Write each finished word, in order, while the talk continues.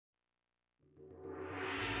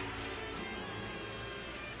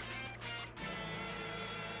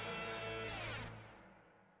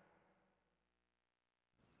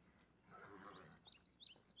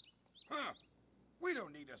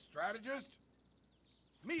a strategist?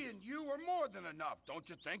 Me and you are more than enough, don't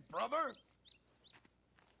you think, brother?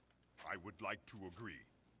 I would like to agree.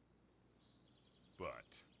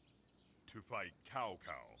 But to fight Cao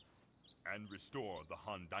Cao and restore the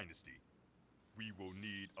Han Dynasty, we will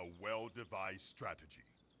need a well-devised strategy.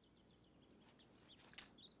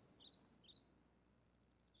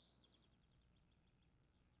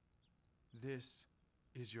 This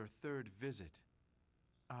is your third visit.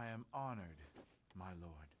 I am honored, my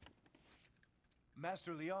lord.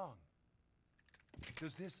 Master Liang,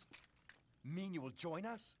 does this mean you will join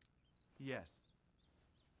us? Yes.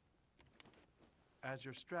 As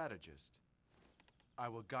your strategist, I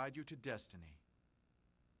will guide you to destiny.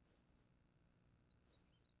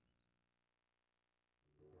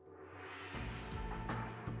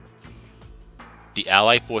 The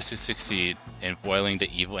Allied forces succeed in foiling the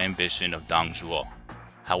evil ambition of Dong Zhuo.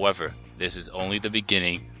 However, this is only the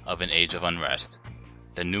beginning of an age of unrest.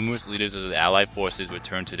 The numerous leaders of the Allied forces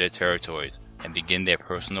return to their territories and begin their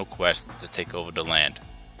personal quest to take over the land.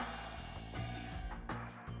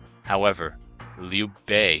 However, Liu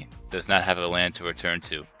Bei does not have a land to return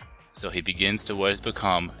to, so he begins to what has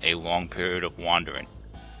become a long period of wandering.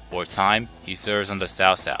 For a time, he serves on the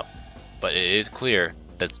Cao, but it is clear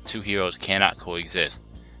that the two heroes cannot coexist.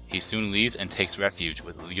 He soon leaves and takes refuge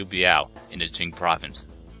with Liu Biao in the Jing province.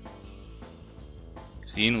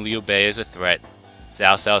 Seeing Liu Bei as a threat,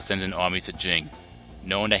 Cao sends an army to Jing.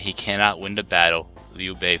 Knowing that he cannot win the battle,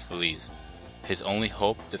 Liu Bei flees. His only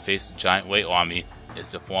hope to face the giant Wei army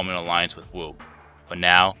is to form an alliance with Wu. For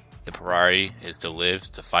now, the priority is to live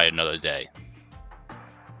to fight another day.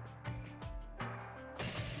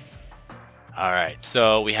 Alright,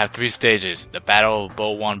 so we have three stages: the Battle of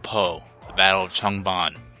Bo Wan Po, the Battle of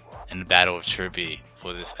Changban, and the Battle of Chibi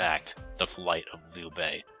for this act, the Flight of Liu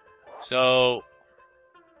Bei. So,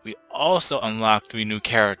 we also unlocked 3 new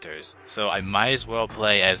characters, so I might as well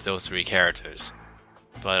play as those 3 characters.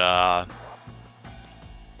 But,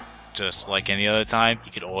 just like any other time,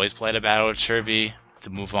 you could always play the Battle of Chibi to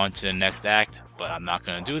move on to the next act, but I'm not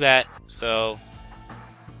gonna do that, so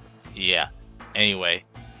yeah. Anyway,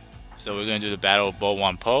 so we're gonna do the Battle of Bo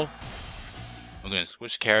Wan Po. We're gonna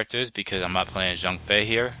switch characters because I'm not playing Zhang Fei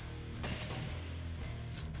here.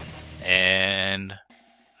 And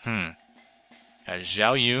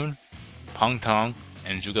Zhao Yun, Peng Tong,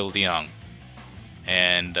 and Zhuge Liang.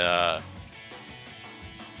 And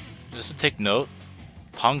just to take note,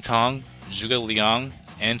 Peng Tong, Zhuge Liang,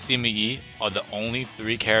 and Sima Yi are the only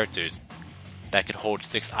 3 characters that could hold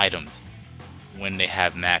 6 items when they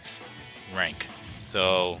have max rank.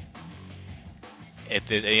 So if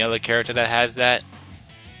there's any other character that has that,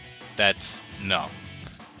 that's no.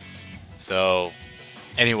 So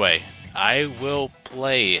anyway, I will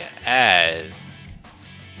play as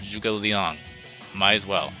Zhuge Liang. Might as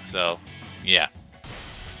well. So yeah.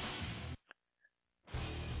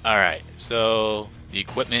 Alright, so the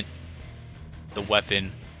equipment, the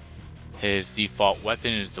weapon. His default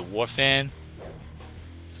weapon is the War Fan.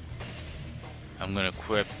 I'm gonna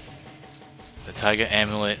equip the Tiger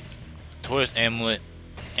Amulet, the Tortoise Amulet,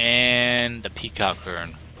 and the Peacock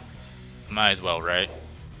Urn. Might as well, right?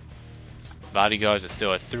 Bodyguards are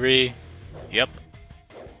still at 3. Yep.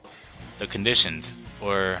 The conditions,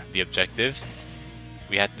 or the objective.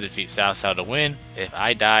 We have to defeat Cao to win. If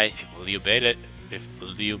I die, if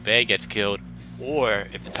Liu Bei gets killed, or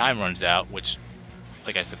if the time runs out, which,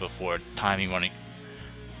 like I said before, timing running.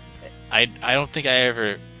 I don't think I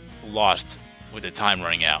ever lost with the time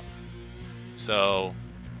running out. So,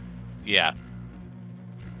 yeah.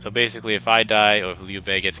 So basically, if I die or if Liu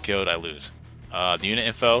Bei gets killed, I lose. The unit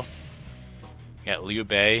info. Got Liu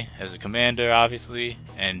Bei as a commander, obviously,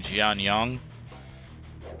 and Jian Yang.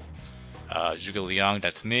 Zhuge Liang,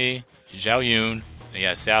 that's me. Zhao Yun. Then you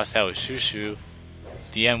got Cao with Shu Shu.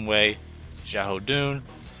 DM Wei. Xiahou Dun.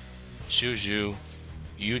 Xu Zhu.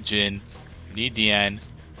 Yu Jin. Li Dian.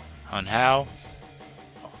 Han Hao.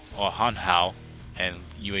 Or Han Hao. And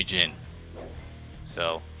Yue Jin.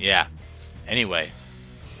 So, yeah. Anyway,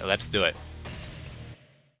 let's do it.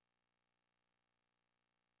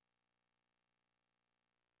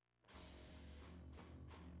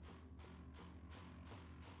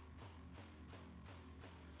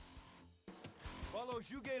 Follow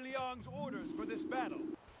Zhuge Liang's orders for this battle.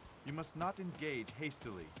 You must not engage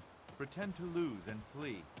hastily. Pretend to lose and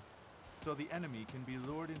flee, so the enemy can be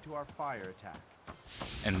lured into our fire attack.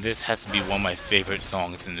 And this has to be one of my favorite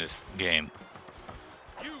songs in this game.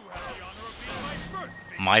 You have the honor of being my first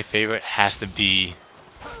victim. My favorite has to be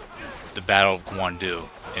the Battle of Guandu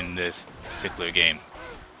in this particular game.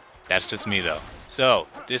 That's just me though. So,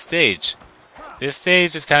 this stage, This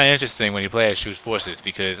stage is kind of interesting when you play as Shu's forces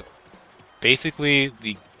because basically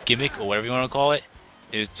the gimmick or whatever you want to call it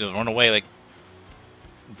is to run away. Like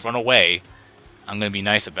run away. I'm gonna be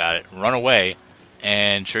nice about it. Run away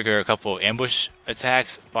and trigger a couple of ambush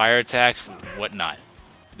attacks, fire attacks, whatnot.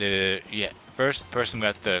 The first person we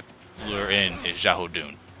have to lure in is Xiahou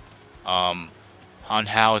Dun. Han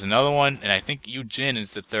Hao is another one, and I think Yu Jin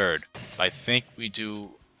is the third. I think we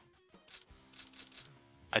do.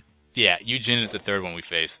 Yeah, Yu Jin is the third one we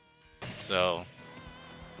face. So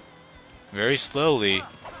very slowly,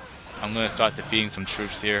 I'm gonna start defeating some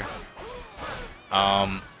troops here.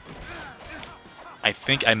 I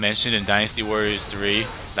think I mentioned in Dynasty Warriors 3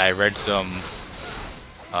 that I read some.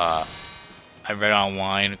 I read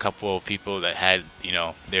online a couple of people that had, you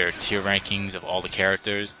know, their tier rankings of all the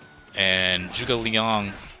characters, and Zhuge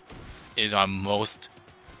Liang is on most.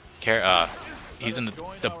 He's in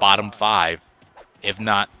the bottom 5, if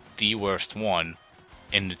not the worst one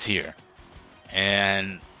in the tier.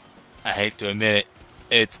 And I hate to admit it,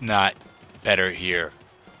 it's not better here.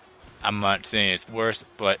 I'm not saying it's worse,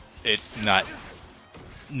 but it's not.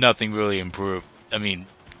 Nothing really improved. I mean,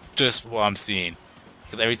 just what I'm seeing.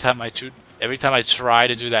 Because every time I try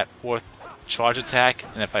to do that 4th charge attack,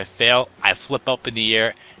 and if I fail, I flip up in the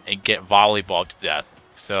air and get volleyballed to death.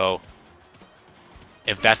 So,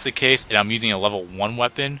 if that's the case, and I'm using a level 1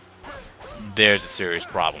 weapon, there's a serious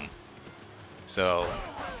problem. So,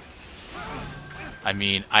 I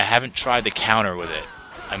mean, I haven't tried the counter with it.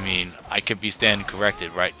 I mean, I could be standing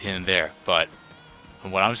corrected right here and there, but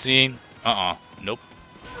from what I'm seeing, nope.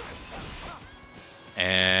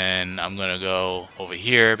 And I'm gonna go over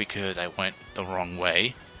here because I went the wrong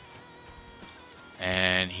way.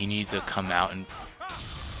 And he needs to come out and...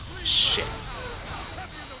 Shit.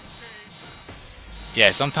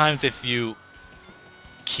 Yeah, sometimes if you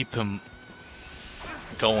keep him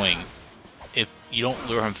going, if you don't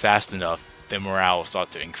lure him fast enough, then morale will start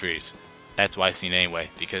to increase. That's what I've seen anyway,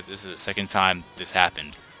 because this is the second time this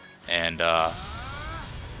happened. And,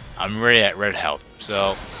 I'm already at red health,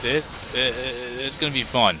 so it's gonna be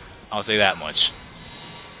fun. I'll say that much.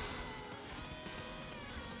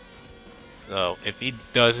 So if he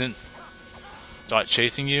doesn't start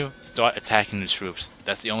chasing you, start attacking the troops.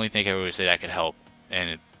 That's the only thing I would say that could help,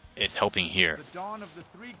 and it's helping here. The dawn of the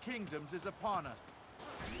 3 kingdoms is upon us.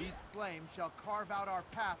 These flames shall carve out our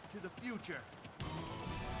path to the future.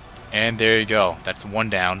 And there you go. That's 1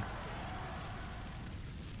 down.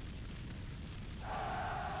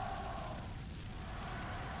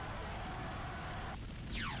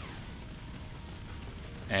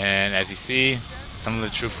 And as you see, some of the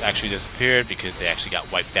troops actually disappeared because they actually got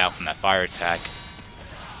wiped out from that fire attack.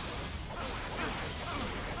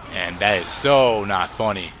 And that is so not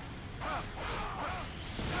funny.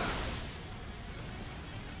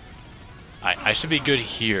 I should be good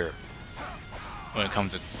here when it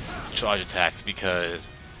comes to charge attacks because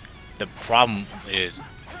the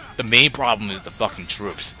main problem is the fucking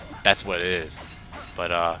troops. That's what it is.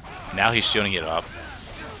 But now he's shooting it up.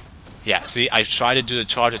 Yeah, see, I try to do the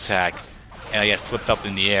charge attack, and I get flipped up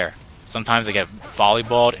in the air. Sometimes I get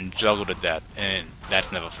volleyballed and juggled to death, and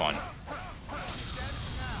that's never fun.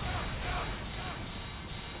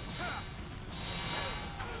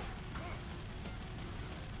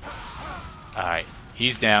 Alright,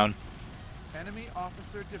 he's down. Enemy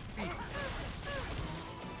officer defeated.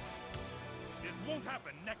 This won't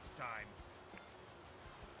happen next time.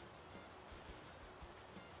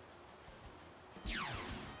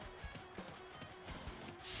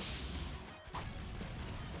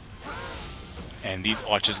 And these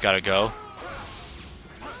archers gotta go.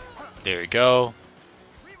 There we go.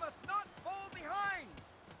 We must not fall behind.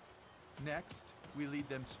 Next, we lead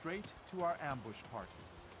them straight to our ambush parties.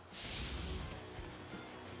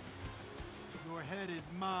 Your head is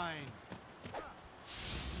mine.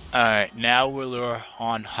 Alright, now we'll lure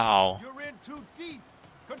Han Hao You're in too deep.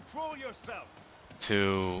 Control yourself.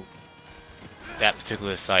 to that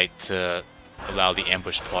particular site to allow the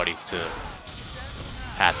ambush parties to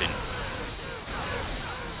happen.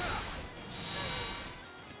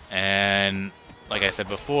 And like I said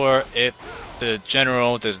before, if the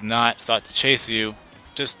general does not start to chase you,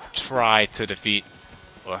 just try to defeat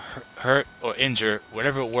or hurt or injure,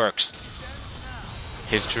 whatever works,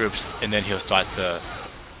 his troops, and then he'll start to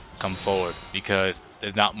come forward because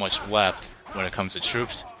there's not much left when it comes to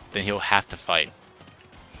troops. Then he'll have to fight.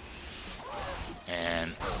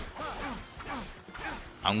 And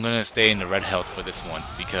I'm gonna stay in the red health for this one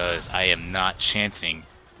because I am not chancing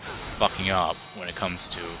fucking up when it comes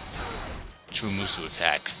to true Musu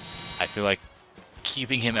attacks. I feel like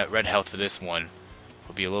keeping him at red health for this one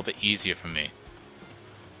will be a little bit easier for me.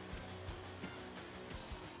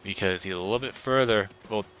 because he's a little bit further.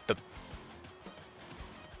 Well,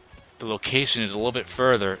 the location is a little bit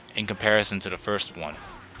further in comparison to the first one.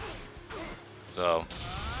 So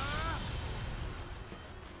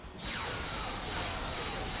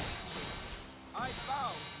I bow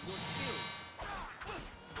to your skills.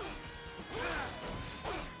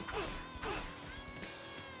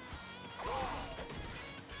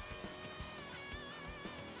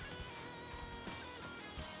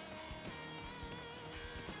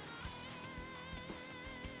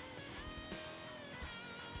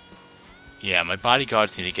 yeah, my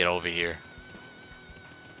bodyguards need to get over here.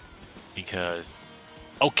 Because,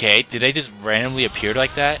 okay, did they just randomly appear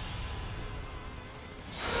like that?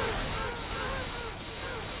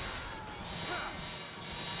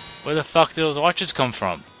 Where the fuck did those archers come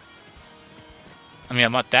from? I mean,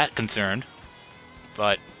 I'm not that concerned,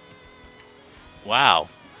 but wow.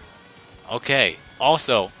 Okay,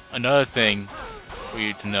 also, another thing for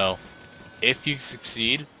you to know, if you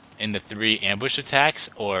succeed in the 3 ambush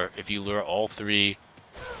attacks, or if you lure all 3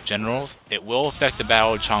 generals, it will affect the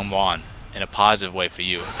Battle of Changwon in a positive way for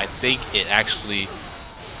you. I think it actually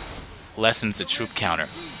lessens the troop counter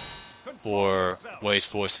for Wei's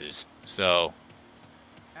forces. So,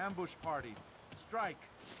 Ambush parties, strike.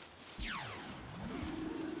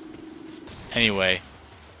 anyway,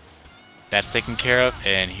 that's taken care of,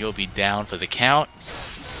 and he'll be down for the count,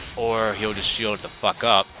 or he'll just shield the fuck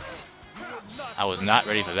up. I was not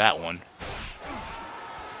ready for that one.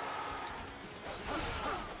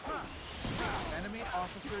 Enemy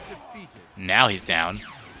officer defeated. Now he's down.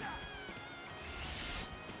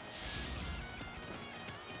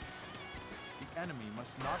 The enemy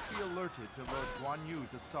must not be alerted to Lord Guan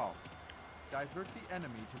Yu's assault. Divert the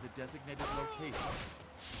enemy to the designated location.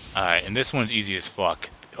 Alright, and this one's easy as fuck.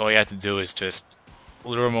 All you have to do is just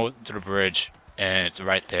lure him over to the bridge, and it's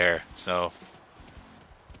right there, so...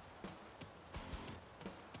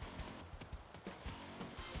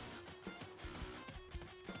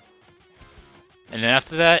 And then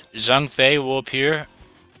after that, Zhang Fei will appear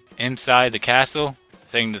inside the castle,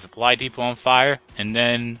 setting the supply depot on fire, and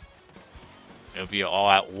then it'll be an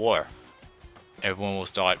all-out war. Everyone will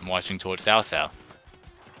start marching towards Cao Cao.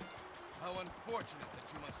 How unfortunate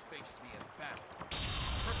that you must face me in battle.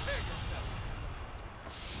 Prepare yourself.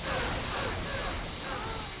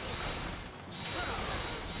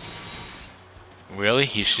 Really?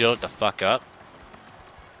 He shielded the fuck up?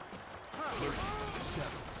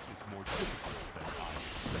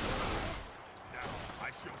 Now I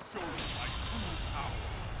shall show you my true power.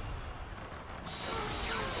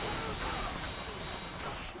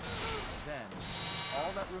 Then,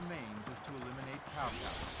 all that remains is to eliminate Cao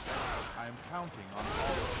Cao. I am counting on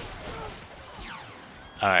all of you.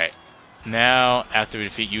 Alright. Now, after we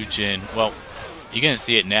defeat Yu Jin, well, you're gonna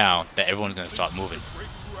see it now that everyone's gonna start moving. Break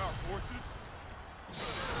through our forces.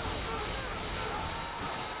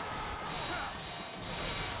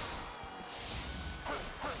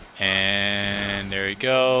 And there we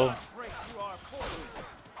go. Break through our forces.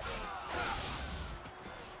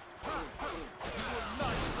 You will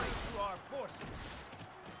not break through our forces.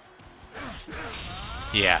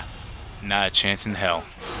 Yeah. Not a chance in hell.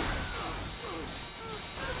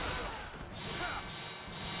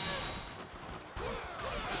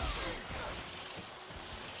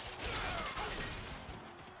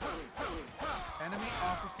 Enemy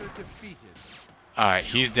officer defeated. Alright,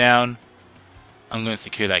 he's down. I'm gonna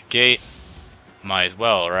secure that gate. Might as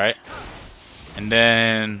well, right? And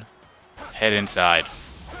then head inside.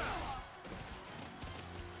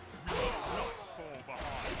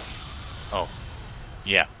 Oh.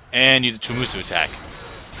 Yeah. And use a Chumusu attack.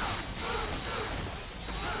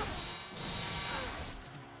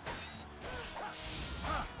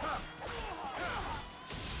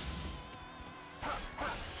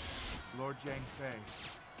 Lord Zhang Fei,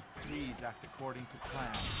 please act according to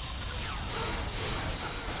plan.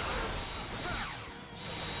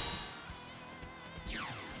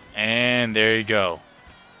 And there you go.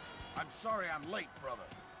 I'm sorry I'm late, brother.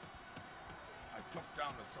 I took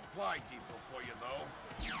down the supply depot for you, though.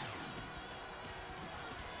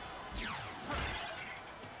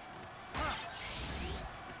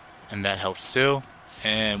 And that helps too.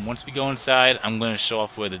 And once we go inside, I'm going to show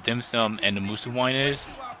off where the dim sum and the musu wine is.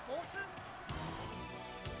 Through our forces?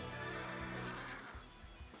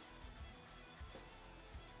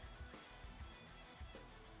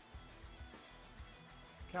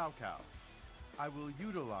 Cao Cao, I will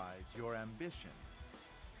utilize your ambition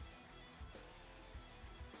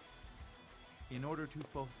in order to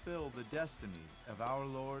fulfill the destiny of our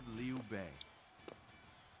Lord Liu Bei.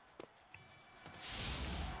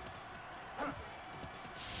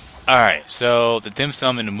 Alright, so the dim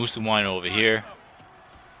sum and the musu wine over here.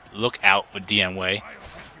 Look out for DM Wei.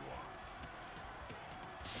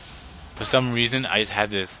 For some reason, I just had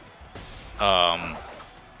this,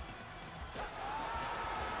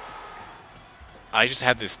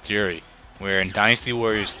 theory where in Dynasty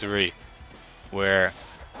Warriors 3, where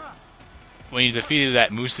when you defeated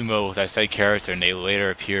that Musumo with that said character and they later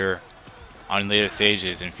appear on later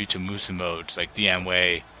stages in future Musu modes like DM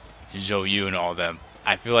Wei, Zhou Yu, and all of them,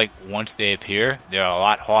 I feel like once they appear, they're a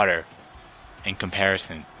lot harder in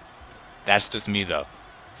comparison. That's just me though.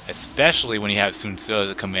 Especially when you have Sun Ce as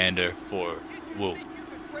a commander for Wu.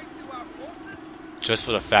 Just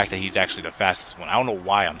for the fact that he's actually the fastest one. I don't know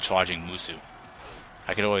why I'm charging Musu.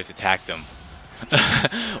 I could always attack them.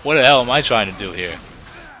 What the hell am I trying to do here?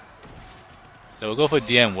 So we'll go for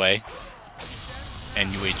DM Wei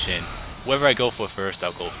and Yue Jin. Whoever I go for first,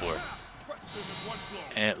 I'll go for.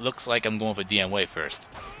 And it looks like I'm going for DM Wei first.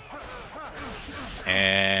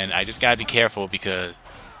 And I just gotta be careful because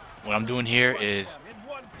what I'm doing here is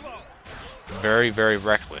very, very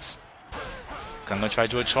reckless. I'm gonna try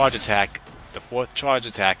to do a charge attack. The 4th charge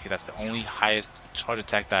attack, that's the only highest charge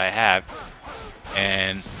attack that I have.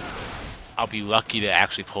 And I'll be lucky to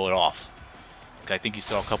actually pull it off. I think you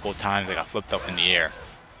saw a couple of times I got flipped up in the air.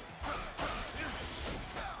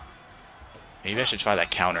 Maybe I should try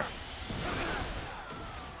that counter.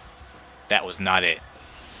 That was not it.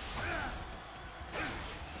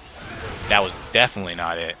 That was definitely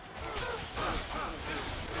not it.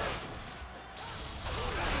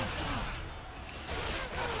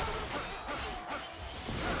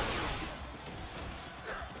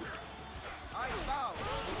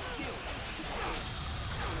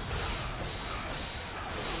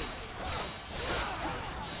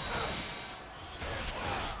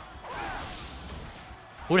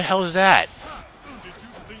 Who the hell is that?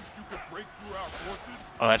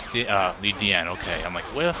 Oh, that's the Li Dian. Okay, I'm like,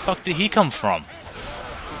 where the fuck did he come from?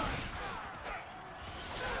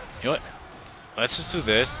 You know what? Let's just do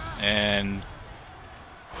this, and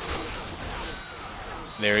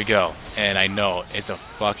there we go. And I know it's a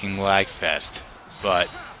fucking lag fest, but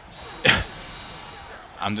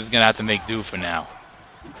I'm just gonna have to make do for now.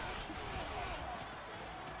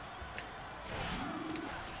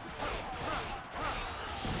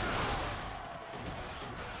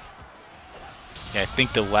 Yeah, I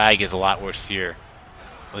think the lag is a lot worse here.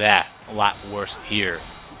 Yeah, a lot worse here,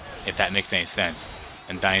 if that makes any sense,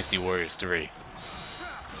 than Dynasty Warriors 3.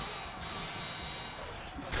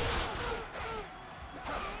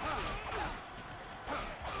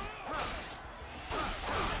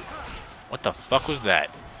 What the fuck was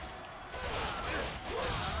that?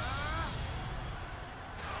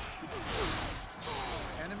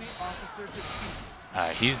 Enemy officer defeated.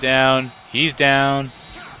 Alright, he's down. He's down.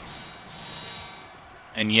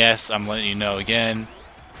 And yes, I'm letting you know again.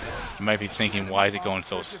 You might be thinking, why is it going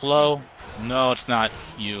so slow? No, it's not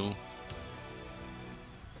you.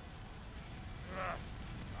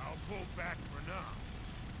 I'll pull back for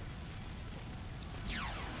now.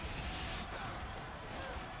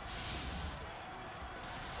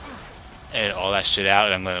 Edit all that shit out,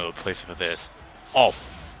 and I'm gonna replace it for this. Oh,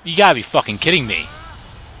 you gotta be fucking kidding me.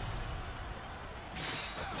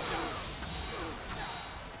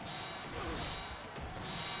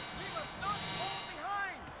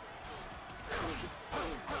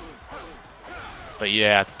 But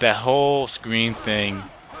yeah, that whole screen thing,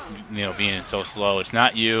 you know, being so slow, it's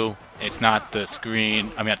not you, it's not the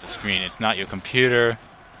screen, I mean not the screen, it's not your computer,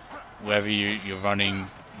 wherever you're running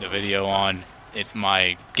the video on, it's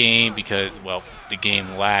my game because, well, the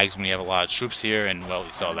game lags when you have a lot of troops here, and, well,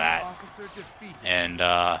 we saw that. And,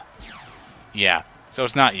 yeah, so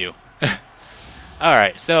it's not you.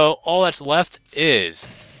 Alright, so all that's left is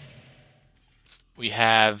we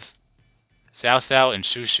have Cao Cao and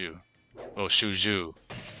Shushu. Oh, Shuju.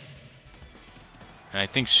 And I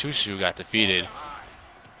think Shushu got defeated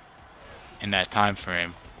in that time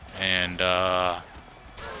frame. And, I'm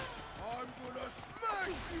gonna smack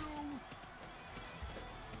you.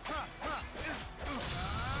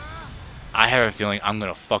 I have a feeling I'm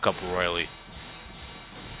gonna fuck up royally.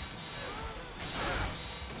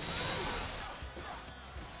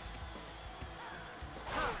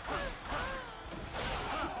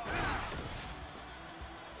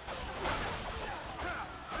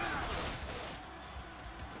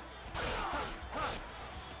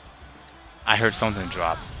 I heard something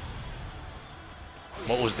drop.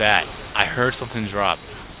 What was that? I heard something drop.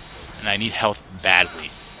 And I need health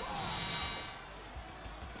badly.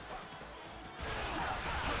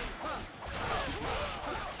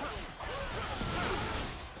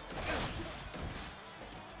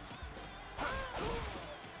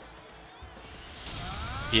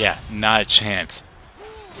 Yeah, not a chance.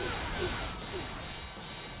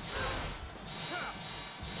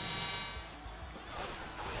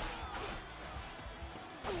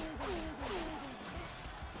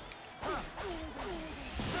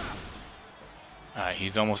 Alright,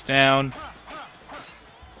 he's almost down.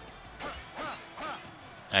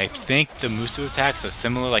 I think the Musu attacks are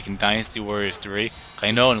similar like in Dynasty Warriors 3.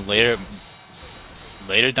 I know in later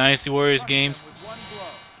Dynasty Warriors games,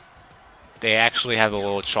 they actually have a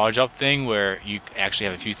little charge up thing where you actually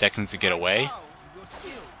have a few seconds to get away.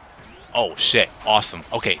 Oh shit, awesome.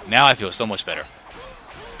 Okay, now I feel so much better.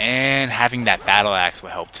 And having that battle axe will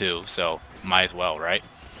help too, so might as well, right?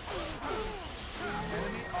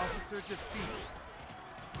 Enemy officer defeated.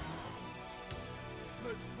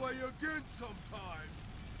 Let's play again sometime.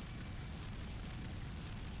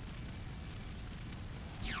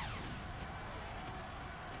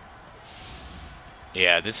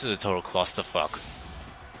 Yeah, this is a total clusterfuck.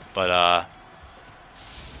 But,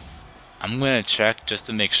 I'm gonna check just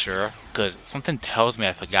to make sure, because something tells me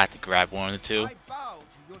I forgot to grab one of the two. I bow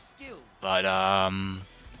to your skills. But,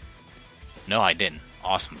 no, I didn't.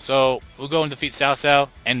 Awesome. So, we'll go and defeat Cao Cao,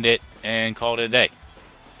 end it, and call it a day.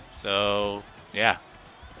 So, yeah.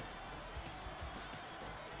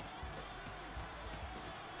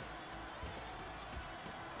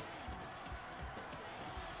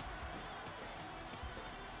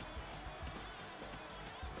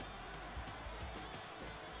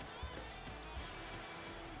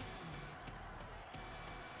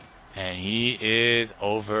 And he is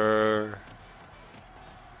over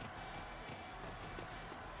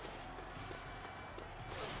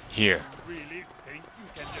here. Really think you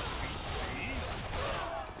can defeat me?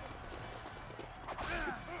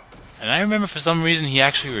 And I remember for some reason he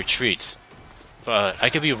actually retreats. But I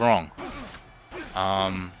could be wrong.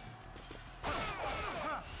 You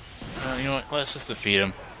know what? Let's just defeat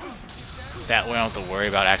him. That way I don't have to worry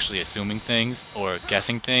about actually assuming things or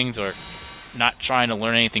guessing things or not trying to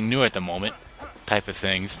learn anything new at the moment type of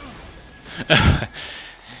things.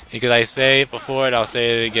 Because I say it before and I'll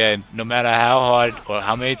say it again, no matter how hard or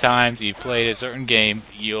how many times you played a certain game,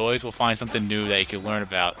 you always will find something new that you can learn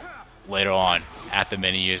about later on after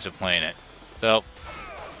many years of playing it. So,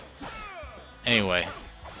 anyway,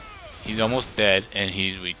 he's almost dead and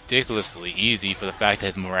he's ridiculously easy for the fact that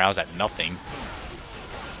his morale's at nothing.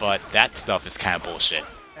 But that stuff is kind of bullshit.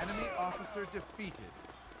 Enemy officer defeated.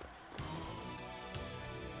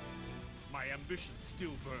 My ambition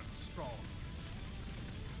still burns strong.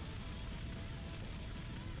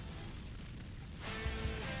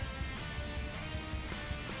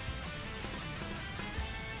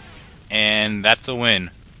 And that's a win.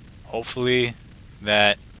 Hopefully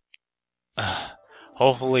next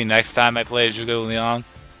time I play Zhuge Liang,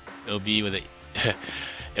 it'll be with a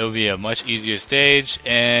it'll be a much easier stage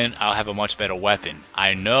and I'll have a much better weapon.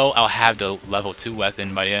 I know I'll have the level 2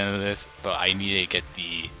 weapon by the end of this, but I need to get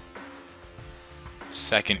the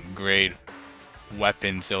 2nd grade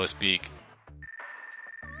weapon, so to speak.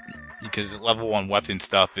 Because level 1 weapon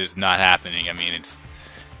stuff is not happening. I mean, it's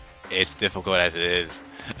difficult as it is.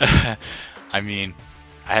 I mean,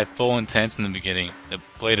 I had full intent in the beginning to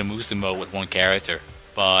play the Musu mode with one character,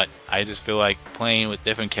 but I just feel like playing with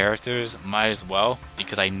different characters might as well,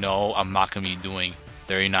 because I know I'm not going to be doing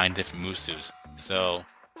 39 different Musus. So,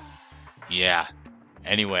 yeah.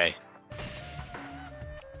 Anyway,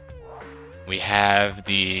 we have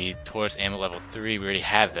the Taurus Amulet level 3, we already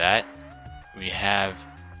have that. We have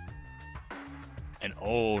an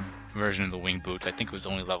old version of the wing boots, I think it was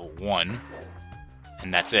only level 1,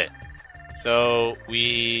 and that's it. So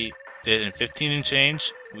we did in 15 and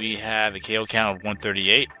change. We have a KO count of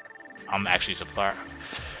 138. I'm actually surprised.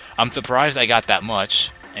 I'm surprised I got that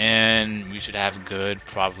much, and we should have good,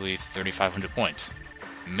 probably 3,500 points,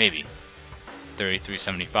 maybe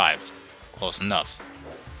 3,375, close enough.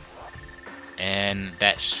 And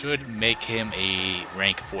that should make him a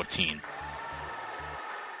rank 14.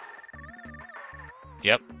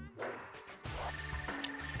 Yep.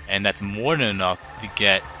 And that's more than enough to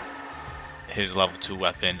get his level 2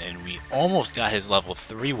 weapon, and we almost got his level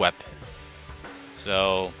 3 weapon.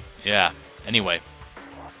 So, yeah. Anyway.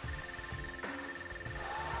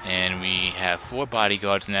 And we have 4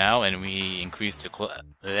 bodyguards now, and we increased the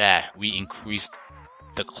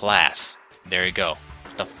class. There you go.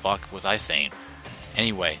 What the fuck was I saying?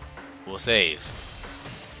 Anyway, we'll save.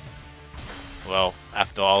 Well,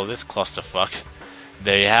 after all this clusterfuck,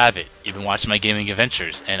 there you have it. You've been watching my gaming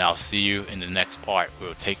adventures, and I'll see you in the next part where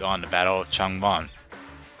we'll take on the Battle of Changban.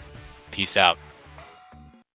 Peace out.